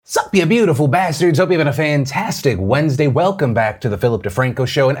Sup, you beautiful bastards. Hope you're having a fantastic Wednesday. Welcome back to the Philip DeFranco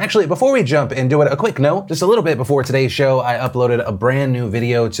Show. And actually, before we jump into it, a quick note. Just a little bit before today's show, I uploaded a brand new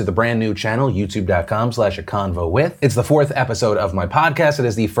video to the brand new channel, youtube.com/aconvowith. It's the 4th episode of my podcast. It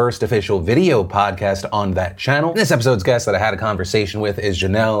is the first official video podcast on that channel. And this episode's guest that I had a conversation with is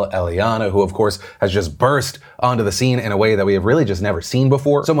Janelle Eliana, who of course has just burst onto the scene in a way that we have really just never seen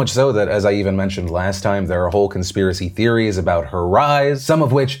before. So much so that, as I even mentioned last time, there are whole conspiracy theories about her rise, some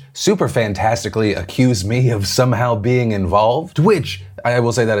of which super fantastically accuse me of somehow being involved, which I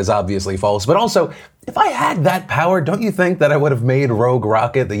will say that is obviously false. But also, if I had that power, don't you think that I would have made Rogue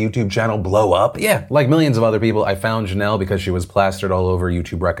Rocket, the YouTube channel, blow up? Yeah, like millions of other people, I found Janelle because she was plastered all over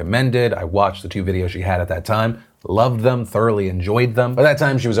YouTube recommended. I watched the 2 videos she had at that time. Loved them, thoroughly enjoyed them. By that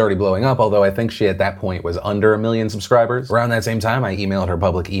time, she was already blowing up, although I think she at that point was under 1 million subscribers. Around that same time, I emailed her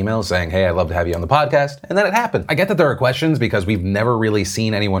public email saying, hey, I'd love to have you on the podcast, and then it happened. I get that there are questions because we've never really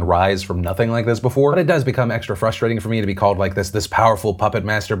seen anyone rise from nothing like this before, but it does become extra frustrating for me to be called like this powerful puppet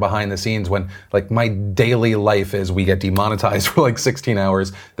master behind the scenes when like my daily life is we get demonetized for like 16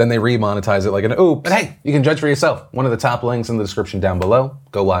 hours, then they remonetize it like an oops. But hey, you can judge for yourself. One of the top links in the description down below.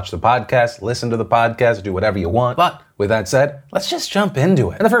 Go watch the podcast, listen to the podcast, do whatever you want. But with that said, let's just jump into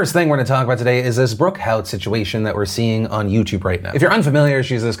it. And the first thing we're going to talk about today is this Brooke Hout situation that we're seeing on YouTube right now. If you're unfamiliar,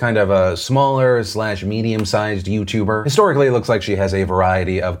 she's this kind of a smaller / medium-sized YouTuber. Historically, it looks like she has a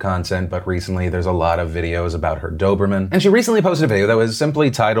variety of content, but recently there's a lot of videos about her Doberman. And she recently posted a video that was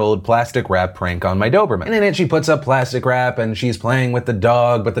simply titled Plastic Wrap Prank on My Doberman. And in it, she puts up plastic wrap and she's playing with the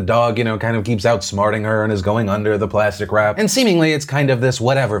dog, but the dog, kind of keeps outsmarting her and is going under the plastic wrap. And seemingly it's kind of this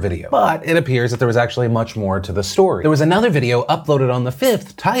whatever video. But it appears that there was actually much more to the story. There was another video uploaded on the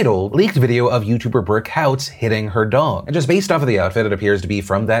 5th titled Leaked Video of YouTuber Brooke Hout Hitting Her Dog. And just based off of the outfit, it appears to be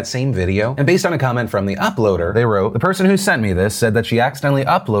from that same video. And based on a comment from the uploader, they wrote, the person who sent me this said that she accidentally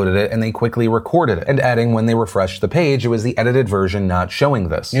uploaded it and they quickly recorded it. And adding when they refreshed the page, it was the edited version not showing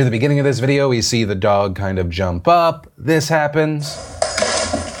this. Near the beginning of this video, we see the dog kind of jump up. This happens.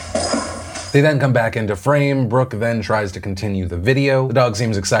 They then come back into frame. Brooke then tries to continue the video. The dog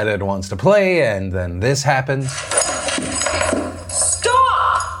seems excited and wants to play, and then this happens.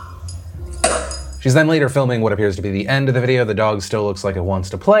 Stop! She's then later filming what appears to be the end of the video. The dog still looks like it wants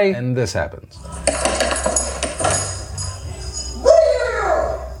to play, and this happens.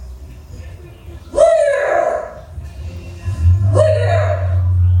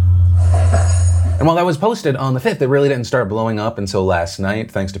 And while that was posted on the 5th, it really didn't start blowing up until last night,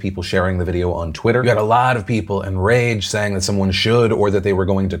 thanks to people sharing the video on Twitter. You had a lot of people enraged saying that someone should or that they were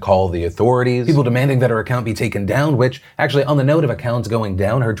going to call the authorities. People demanding that her account be taken down, which actually on the note of accounts going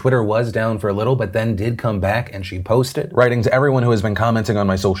down, her Twitter was down for a little, but then did come back and she posted, writing to everyone who has been commenting on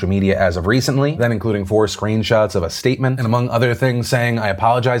my social media as of recently, then including 4 screenshots of a statement, and among other things saying, I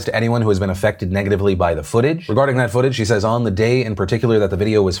apologize to anyone who has been affected negatively by the footage. Regarding that footage, she says, on the day in particular that the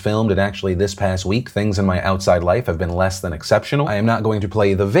video was filmed, and actually this past week, things in my outside life have been less than exceptional. I am not going to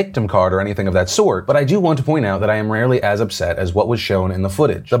play the victim card or anything of that sort, but I do want to point out that I am rarely as upset as what was shown in the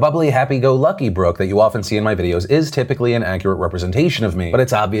footage. The bubbly, happy-go-lucky Brooke that you often see in my videos is typically an accurate representation of me, but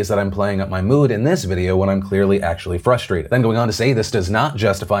it's obvious that I'm playing up my mood in this video when I'm clearly actually frustrated. Then going on to say this does not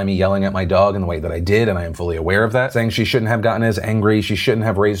justify me yelling at my dog in the way that I did, and I am fully aware of that, saying she shouldn't have gotten as angry, she shouldn't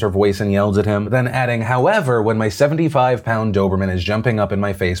have raised her voice and yelled at him, then adding, however, when my 75-pound Doberman is jumping up in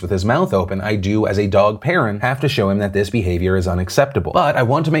my face with his mouth open, I do, as a dog parent, have to show him that this behavior is unacceptable. But I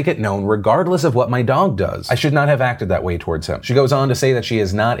want to make it known, regardless of what my dog does, I should not have acted that way towards him. She goes on to say that she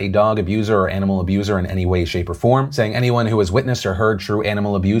is not a dog abuser or animal abuser in any way, shape, or form, saying anyone who has witnessed or heard true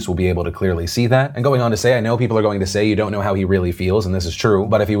animal abuse will be able to clearly see that. And going on to say, I know people are going to say you don't know how he really feels, and this is true,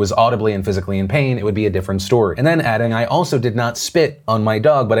 but if he was audibly and physically in pain, it would be a different story. And then adding, I also did not spit on my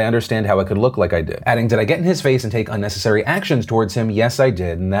dog, but I understand how it could look like I did. Adding, did I get in his face and take unnecessary actions towards him? Yes, I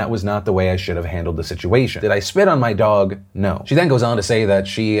did, and that was not the way I should have handled the situation. Did I spit on my dog? No. She then goes on to say that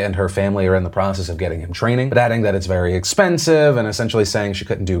she and her family are in the process of getting him training, but adding that it's very expensive and essentially saying she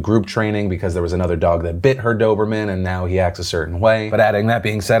couldn't do group training because there was another dog that bit her Doberman and now he acts a certain way. But adding, that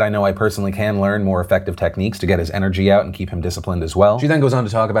being said, I know I personally can learn more effective techniques to get his energy out and keep him disciplined as well. She then goes on to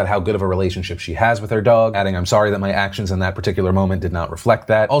talk about how good of a relationship she has with her dog, adding, I'm sorry that my actions in that particular moment did not reflect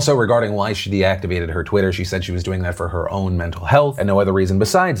that. Also regarding why she deactivated her Twitter, she said she was doing that for her own mental health and no other reason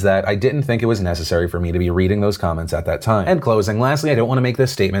besides that. I didn't think it was was necessary for me to be reading those comments at that time. And closing, lastly, I don't want to make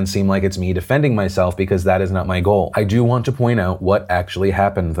this statement seem like it's me defending myself because that is not my goal. I do want to point out what actually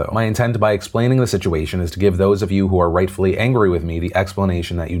happened though. My intent by explaining the situation is to give those of you who are rightfully angry with me the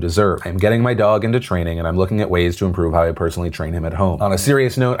explanation that you deserve. I am getting my dog into training and I'm looking at ways to improve how I personally train him at home. On a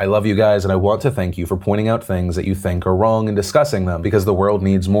serious note, I love you guys and I want to thank you for pointing out things that you think are wrong and discussing them because the world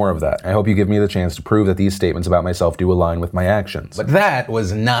needs more of that. I hope you give me the chance to prove that these statements about myself do align with my actions. But that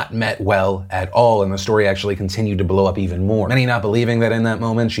was not met well at all, and the story actually continued to blow up even more. Many not believing that in that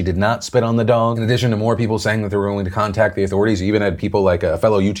moment she did not spit on the dog. In addition to more people saying that they were willing to contact the authorities, you even had people like a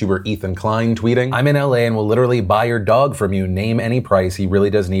fellow YouTuber Ethan Klein tweeting, "I'm in LA and will literally buy your dog from you, name any price, he really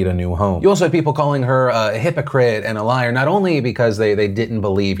does need a new home." You also had people calling her a hypocrite and a liar, not only because they didn't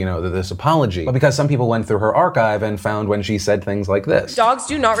believe, this apology, but because some people went through her archive and found when she said things like this. Dogs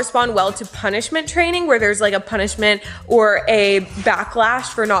do not respond well to punishment training where there's like a punishment or a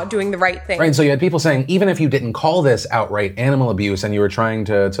backlash for not doing the right thing. Right, and so you had people saying, even if you didn't call this outright animal abuse and you were trying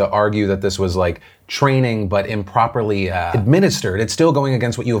to argue that this was like training but improperly administered, it's still going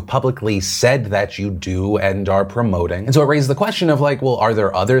against what you have publicly said that you do and are promoting. And so it raises the question of like, well, are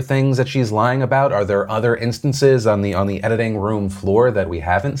there other things that she's lying about? Are there other instances on the editing room floor that we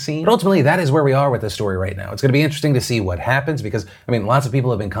haven't seen? But ultimately, that is where we are with this story right now. It's going to be interesting to see what happens because, lots of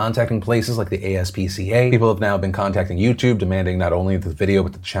people have been contacting places like the ASPCA. People have now been contacting YouTube demanding not only the video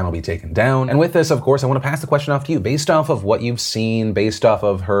but the channel be taken down. And with this, of course, I want to pass the question off to you. Based off of what you've seen, based off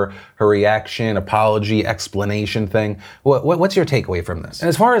of her reaction, apology, explanation thing, what's your takeaway from this? And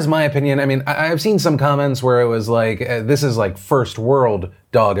as far as my opinion, I've seen some comments where it was like, this is like first world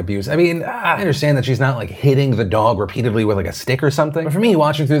dog abuse. I understand that she's not like hitting the dog repeatedly with like a stick or something. But for me,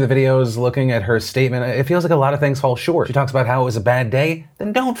 watching through the videos, looking at her statement, it feels like a lot of things fall short. She talks about how it was a bad day,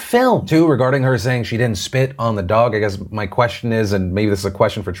 then don't film. Two, regarding her saying she didn't spit on the dog, I guess my question is, and maybe this is a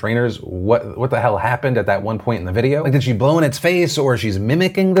question for trainers, what the hell happened at that one point in the video? Like, did she blow in its face or she's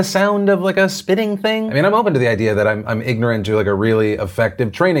mimicking the sound of like a spitting thing? I'm open to the idea that I'm ignorant to like a really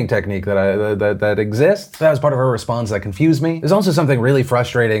effective training technique that exists. That was part of her response that confused me. There's also something really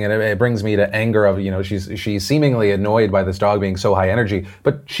frustrating, and it brings me to anger of, she's seemingly annoyed by this dog being so high energy,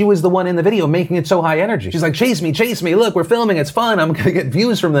 but she was the one in the video making it so high energy. She's like, chase me, look, we're filming, it's fun, I'm gonna get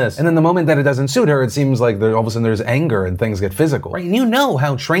views from this. And then the moment that it doesn't suit her, it seems like all of a sudden there's anger and things get physical. Right? And you know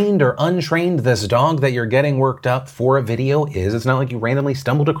how trained or untrained this dog that you're getting worked up for a video is. It's not like you randomly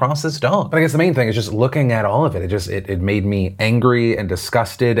stumbled across this dog. But I guess the main thing is just looking at all of it. It made me angry and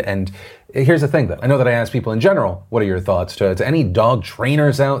disgusted. And here's the thing though. I know that I ask people in general, what are your thoughts to any dog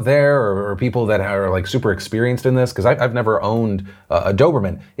trainers out there or people that are like super experienced in this? Because I've never owned a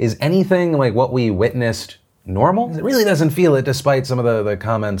Doberman. Is anything like what we witnessed normal? It really doesn't feel it despite some of the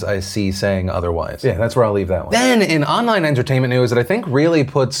comments I see saying otherwise. Yeah, that's where I'll leave that one. Then in online entertainment news that I think really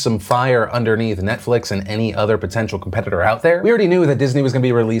puts some fire underneath Netflix and any other potential competitor out there. We already knew that Disney was going to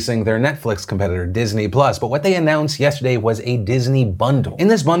be releasing their Netflix competitor, Disney Plus, but what they announced yesterday was a Disney bundle. In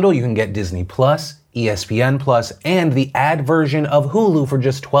this bundle, you can get Disney Plus, ESPN Plus, and the ad version of Hulu for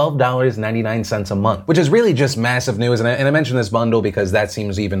just $12.99 a month, which is really just massive news. And I mention this bundle because that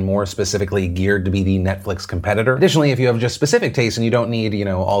seems even more specifically geared to be the Netflix competitor. Additionally, if you have just specific tastes and you don't need,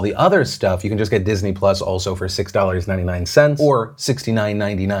 all the other stuff, you can just get Disney Plus also for $6.99 or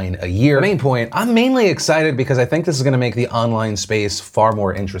 $69.99 a year. The main point, I'm mainly excited because I think this is going to make the online space far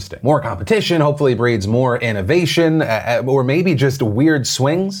more interesting. More competition hopefully breeds more innovation, or maybe just weird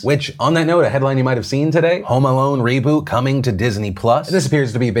swings, which on that note, a headline you might have seen today, Home Alone reboot coming to Disney Plus. This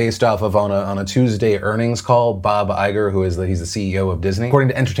appears to be based off of on a Tuesday earnings call, Bob Iger, he's the CEO of Disney. According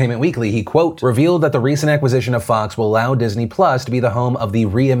to Entertainment Weekly, he, quote, revealed that the recent acquisition of Fox will allow Disney Plus to be the home of the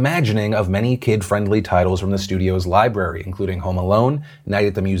reimagining of many kid-friendly titles from the studio's library, including Home Alone, Night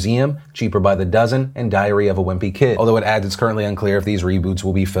at the Museum, Cheaper by the Dozen, and Diary of a Wimpy Kid. Although it adds it's currently unclear if these reboots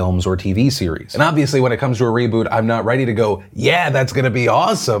will be films or TV series. And obviously when it comes to a reboot, I'm not ready to go, yeah, that's gonna be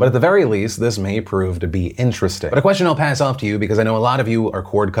awesome. But at the very least, this may prove to be interesting. But a question I'll pass off to you because I know a lot of you are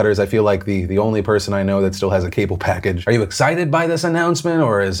cord cutters. I feel like the only person I know that still has a cable package. Are you excited by this announcement,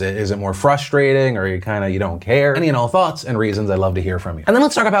 or is it more frustrating, or you don't care? Any and all thoughts and reasons, I'd love to hear from you. And then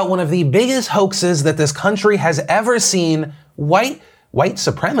let's talk about one of the biggest hoaxes that this country has ever seen, white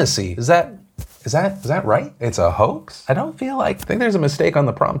supremacy. Is that right? It's a hoax? I think there's a mistake on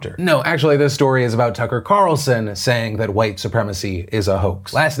the prompter. No, actually this story is about Tucker Carlson saying that white supremacy is a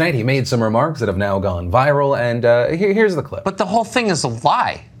hoax. Last night he made some remarks that have now gone viral, and here's the clip. But the whole thing is a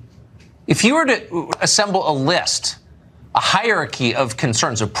lie. If you were to assemble a list, a hierarchy of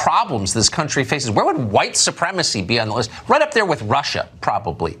concerns, of problems this country faces, where would white supremacy be on the list? Right up there with Russia,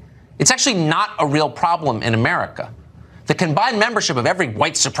 probably. It's actually not a real problem in America. The combined membership of every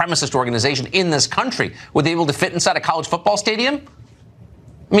white supremacist organization in this country would be able to fit inside a college football stadium?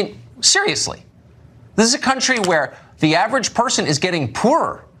 I mean, seriously. This is a country where the average person is getting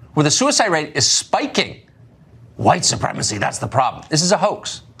poorer, where the suicide rate is spiking. White supremacy, that's the problem. This is a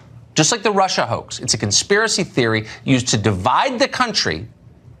hoax. Just like the Russia hoax. It's a conspiracy theory used to divide the country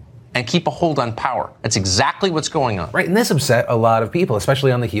and keep a hold on power. That's exactly what's going on. Right, and this upset a lot of people,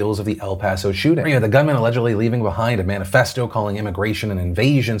 especially on the heels of the El Paso shooting. You know, the gunman allegedly leaving behind a manifesto calling immigration an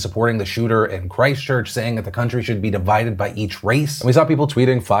invasion, supporting the shooter in Christchurch, saying that the country should be divided by each race. And we saw people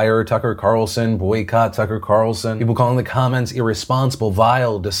tweeting, fire Tucker Carlson, boycott Tucker Carlson. People calling the comments irresponsible,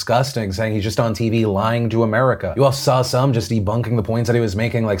 vile, disgusting, saying he's just on TV lying to America. You also saw some just debunking the points that he was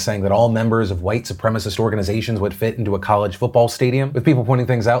making, like saying that all members of white supremacist organizations would fit into a college football stadium, with people pointing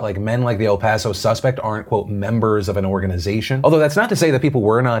things out like men like the El Paso suspect aren't, quote, members of an organization. Although that's not to say that people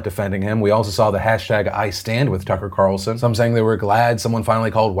were not defending him. We also saw the hashtag I stand with Tucker Carlson. Some saying they were glad someone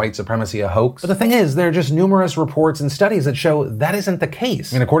finally called white supremacy a hoax. But the thing is, there are just numerous reports and studies that show that isn't the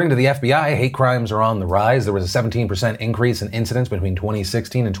case. I mean, according to the FBI, hate crimes are on the rise. There was a 17% increase in incidents between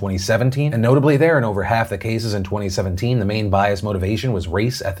 2016 and 2017. And notably there, in over half the cases in 2017, the main bias motivation was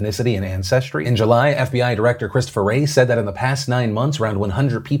race, ethnicity, and ancestry. In July, FBI Director Christopher Wray said that in the past 9 months, around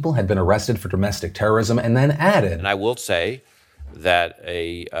 100 people had been arrested for domestic terrorism, and then added, and I will say that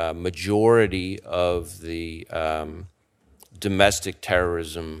a majority of the domestic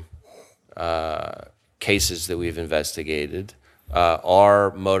terrorism cases that we've investigated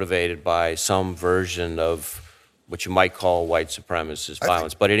are motivated by some version of what you might call white supremacist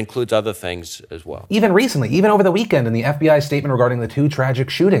violence, but it includes other things as well. Even recently, even over the weekend, in the FBI statement regarding the 2 tragic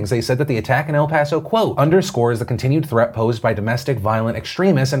shootings, they said that the attack in El Paso, quote, underscores the continued threat posed by domestic violent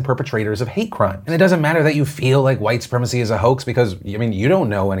extremists and perpetrators of hate crime. And it doesn't matter that you feel like white supremacy is a hoax because, I mean, you don't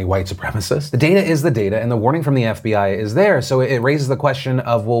know any white supremacists. The data is the data, and the warning from the FBI is there, so it raises the question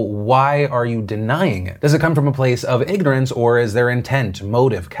of, well, why are you denying it? Does it come from a place of ignorance, or is there intent,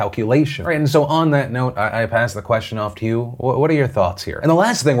 motive, calculation? Right, and so on that note, I pass the question off to you. What are your thoughts here? And the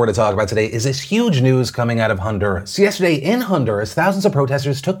last thing we're to talk about today is this huge news coming out of Honduras. So yesterday in Honduras, thousands of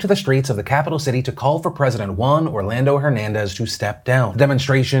protesters took to the streets of the capital city to call for President Juan Orlando Hernandez to step down. The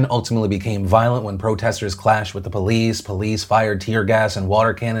demonstration ultimately became violent when protesters clashed with the police. Police fired tear gas and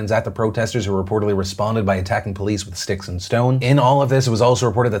water cannons at the protesters, who reportedly responded by attacking police with sticks and stones. In all of this, it was also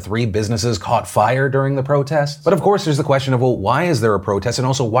reported that 3 businesses caught fire during the protest. But of course, there's the question of, well, why is there a protest? And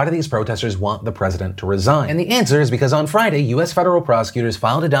also, why do these protesters want the president to resign? And the answer is because on Friday, U.S. federal prosecutors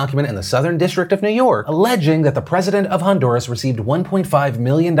filed a document in the Southern District of New York alleging that the president of Honduras received $1.5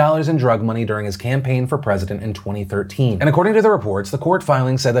 million in drug money during his campaign for president in 2013. And according to the reports, the court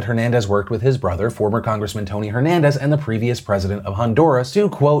filing said that Hernandez worked with his brother, former Congressman Tony Hernandez, and the previous president of Honduras to,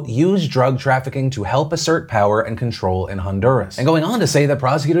 quote, use drug trafficking to help assert power and control in Honduras. And going on to say that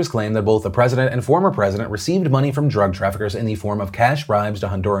prosecutors claim that both the president and former president received money from drug traffickers in the form of cash bribes to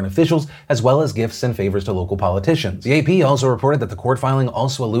Honduran officials, as well as gifts and favors to local politicians. The AP also reported that the court filing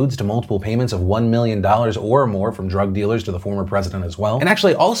also alludes to multiple payments of $1 million or more from drug dealers to the former president as well. And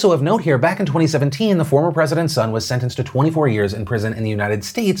actually, also of note here, back in 2017, the former president's son was sentenced to 24 years in prison in the United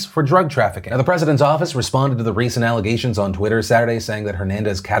States for drug trafficking. Now, the president's office responded to the recent allegations on Twitter Saturday, saying that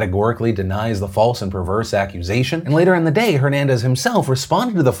Hernandez categorically denies the false and perverse accusation. And later in the day, Hernandez himself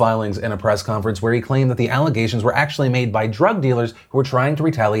responded to the filings in a press conference where he claimed that the allegations were actually made by drug dealers who were trying to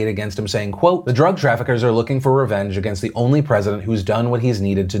retaliate against him, saying, quote, the drug traffickers are looking for revenge against the only president who's done what he's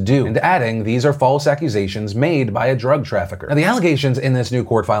needed to do, and adding, these are false accusations made by a drug trafficker. Now, the allegations in this new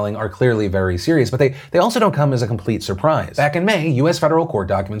court filing are clearly very serious, but they also don't come as a complete surprise. Back in May, U.S. federal court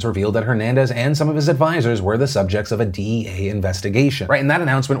documents revealed that Hernandez and some of his advisors were the subjects of a DEA investigation. Right, and that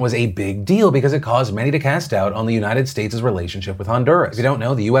announcement was a big deal because it caused many to cast doubt on the United States' relationship with Honduras. If you don't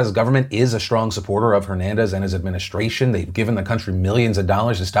know, the U.S. government is a strong supporter of Hernandez and his administration. They've given the country millions of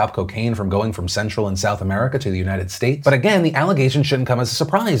dollars to stop cocaine from going from Central and South America to the United States. But again, the allegations shouldn't come as a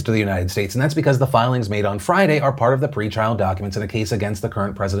surprise to the United States, and that's because the filings made on Friday are part of the pretrial documents in a case against the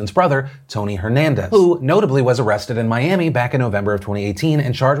current president's brother, Tony Hernandez, who notably was arrested in Miami back in November of 2018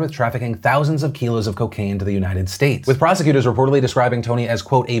 and charged with trafficking thousands of kilos of cocaine to the United States, with prosecutors reportedly describing Tony as,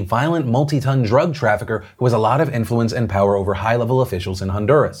 quote, a violent multi-ton drug trafficker who has a lot of influence and power over high-level officials in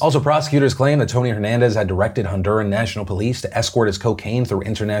Honduras. Also, prosecutors claim that Tony Hernandez had directed Honduran National Police to escort his cocaine through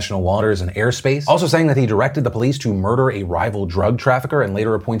international waters and airspace, also saying that he directed directed the police to murder a rival drug trafficker and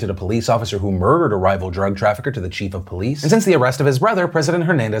later appointed a police officer who murdered a rival drug trafficker to the chief of police. And since the arrest of his brother, President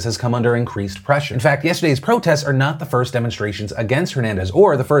Hernandez has come under increased pressure. In fact, yesterday's protests are not the first demonstrations against Hernandez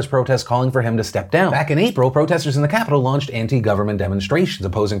or the first protests calling for him to step down. Back in April, protesters in the Capitol launched anti-government demonstrations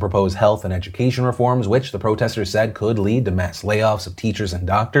opposing proposed health and education reforms, which the protesters said could lead to mass layoffs of teachers and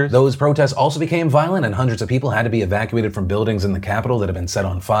doctors. Those protests also became violent and hundreds of people had to be evacuated from buildings in the Capitol that had been set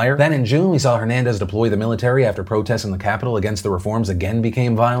on fire. Then in June, we saw Hernandez deploy the military after protests in the Capitol against the reforms again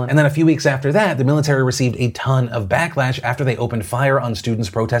became violent. And then a few weeks after that, the military received a ton of backlash after they opened fire on students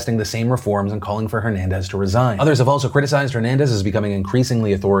protesting the same reforms and calling for Hernandez to resign. Others have also criticized Hernandez as becoming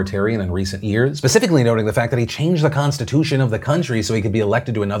increasingly authoritarian in recent years, specifically noting the fact that he changed the constitution of the country so he could be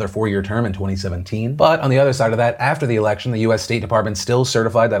elected to another 4-year term in 2017. But on the other side of that, after the election, the U.S. State Department still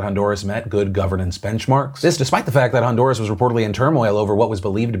certified that Honduras met good governance benchmarks. This despite the fact that Honduras was reportedly in turmoil over what was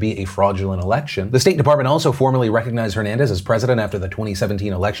believed to be a fraudulent election. The State Department also formally recognized Hernandez as president after the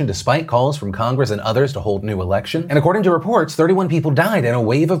 2017 election, despite calls from Congress and others to hold a new election. And according to reports, 31 people died in a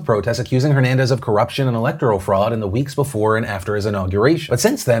wave of protests accusing Hernandez of corruption and electoral fraud in the weeks before and after his inauguration. But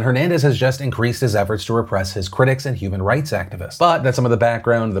since then, Hernandez has just increased his efforts to repress his critics and human rights activists. But that's some of the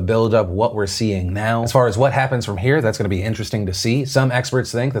background, the build-up, what we're seeing now. As far as what happens from here, that's going to be interesting to see. Some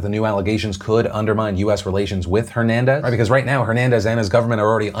experts think that the new allegations could undermine U.S. relations with Hernandez, right? Because right now, Hernandez and his government are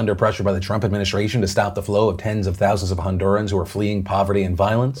already under pressure by the Trump administration to stop the flow of tens of thousands of Hondurans who are fleeing poverty and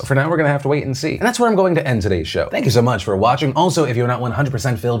violence. But for now, we're going to have to wait and see. And that's where I'm going to end today's show. Thank you so much for watching. Also, if you're not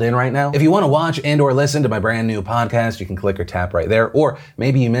 100% filled in right now, if you want to watch and or listen to my brand new podcast, you can click or tap right there. Or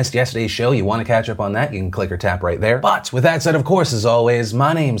maybe you missed yesterday's show, you want to catch up on that, you can click or tap right there. But with that said, of course, as always,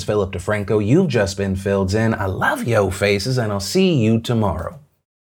 my name's Philip DeFranco. You've just been filled in. I love yo faces, and I'll see you tomorrow.